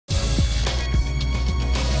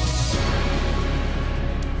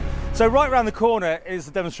So right around the corner is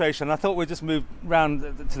the demonstration. I thought we'd just move round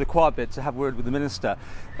to the quiet bit to have a word with the Minister.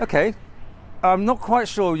 OK, I'm not quite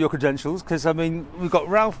sure of your credentials, because, I mean, we've got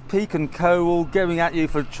Ralph Peake and co all going at you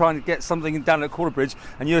for trying to get something down at Corbridge,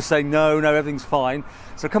 and you're saying, no, everything's fine.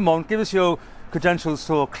 So come on, give us your credentials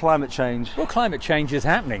for climate change. Well, climate change is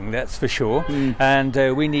happening, that's for sure, and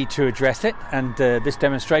we need to address it, and this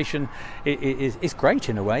demonstration is great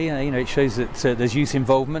in a way. It shows that there's youth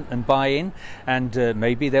involvement and buy-in, and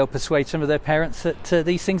maybe they'll persuade some of their parents that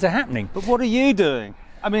these things are happening. But what are you doing?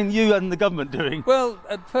 I mean, you and the government doing? Well,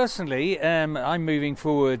 personally, I'm moving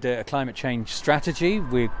forward a climate change strategy.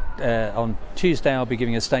 On Tuesday, I'll be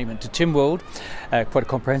giving a statement to Tynwald, quite a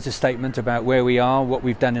comprehensive statement about where we are, what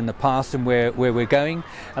we've done in the past and where we're going.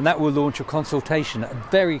 And that will launch a consultation, a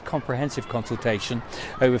very comprehensive consultation,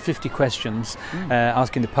 over 50 questions,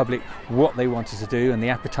 asking the public what they want us to do and the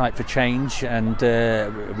appetite for change. And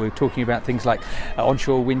we're talking about things like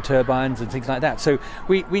onshore wind turbines and things like that. So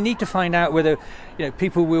we need to find out whether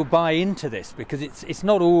people will buy into this, because it's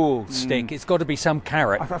not all stick. It's got to be some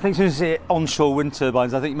carrot. I think as soon as you say onshore wind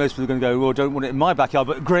turbines, I think most people are going to go, well, don't want it in my backyard,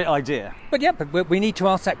 but great idea. But we need to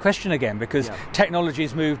ask that question again, because technology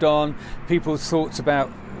has moved on, people's thoughts about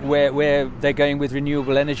where they're going with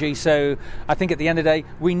renewable energy. So I think at the end of the day,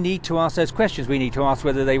 we need to ask those questions. We need to ask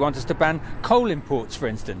whether they want us to ban coal imports, for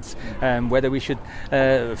instance, whether we should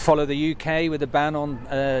follow the UK with a ban on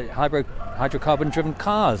hydrocarbon-driven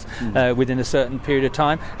cars within a certain period of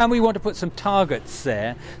time. And we want to put some targets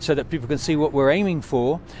there so that people can see what we're aiming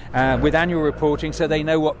for with annual reporting, so they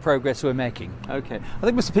know what progress we're making. OK. I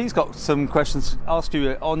think Mr. Peake's got some questions to ask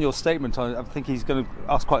you on your statement. I think he's going to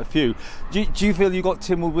ask quite a few. Do you feel you got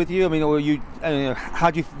Tynwald with you? I mean, or how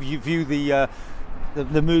do you view the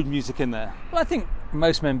mood music in there? Well, I think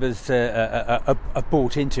most members are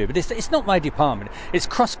bought into, but it's not my department. It's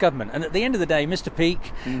cross-government, and at the end of the day, Mr.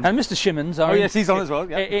 Peake and Mr. Shimmons are he's on as well.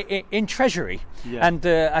 In Treasury, and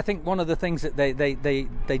I think one of the things that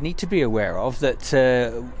they need to be aware of,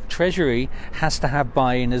 that Treasury has to have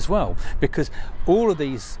buy-in as well, because all of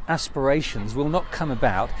these aspirations will not come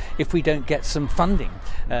about if we don't get some funding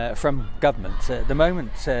from government. At the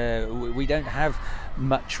moment, we don't have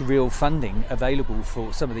much real funding available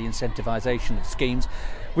for some of the incentivisation of schemes.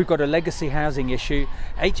 We've got a legacy housing issue.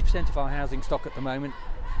 80% of our housing stock at the moment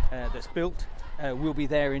that's built will be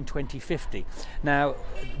there in 2050. Now,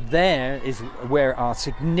 there is where our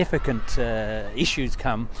significant issues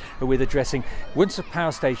come with addressing. Once the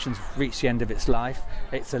power station's reached the end of its life,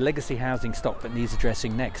 it's a legacy housing stock that needs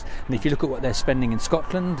addressing next. And if you look at what they're spending in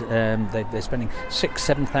Scotland, they're spending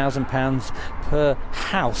 £6,000-7,000 per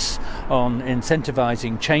house on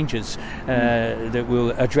incentivising changes that will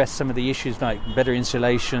address some of the issues like better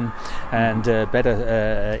insulation and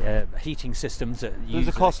better heating systems. There's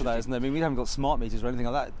a cost of that, isn't there? I mean, we haven't got smart meters or anything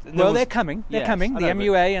like that. Well, they're coming. They're coming. The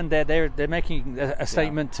MUA, and they're making a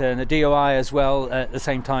statement, and a DOI as well at the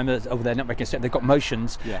same time. They're not making a statement. They've got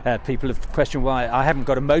motions. People have questioned why I haven't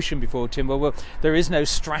got a motion before, Tim. Well, there is no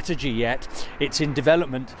strategy yet. It's in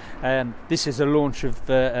development. This is a launch of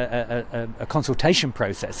a consultation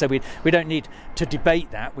process, so we don't need to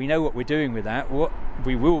debate that. We know what we're doing with that. What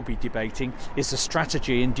we will be debating is the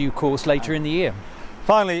strategy in due course later in the year.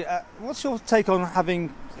 Finally, what's your take on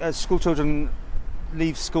having school children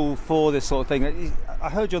leave school for this sort of thing? I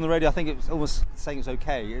heard you on the radio. I think it was almost saying it's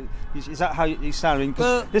okay. Is that how you sound? I mean,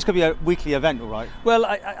 'cause this could be a weekly event, all right? Well,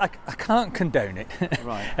 I can't condone it,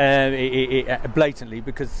 blatantly,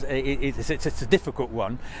 because it's a difficult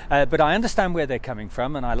one. But I understand where they're coming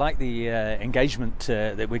from, and I like the engagement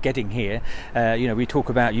that we're getting here. We talk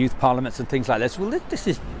about youth parliaments and things like this. Well, this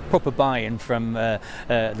is proper buy-in from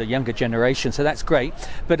the younger generation, so that's great.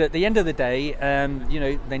 But at the end of the day,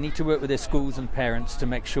 they need to work with their schools and parents to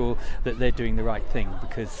make sure that they're doing the right thing.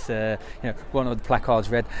 Because one of the placards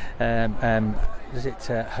read, is it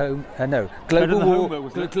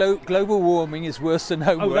global warming is worse than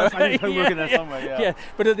homework. I need homework in there somewhere.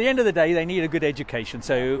 But at the end of the day, they need a good education,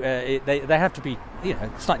 so they have to be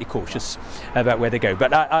slightly cautious about where they go.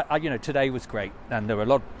 But today was great, and there were a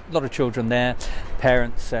lot of children there,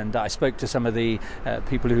 parents, and I spoke to some of the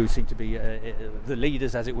people who seem to be the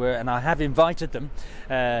leaders, as it were, and I have invited them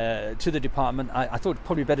to the department. I thought it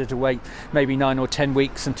probably better to wait maybe 9 or 10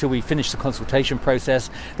 weeks until we finish the consultation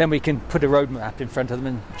process. Then we can put a roadmap in front of them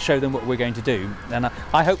and show them what we're going to do. And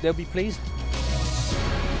I hope they'll be pleased.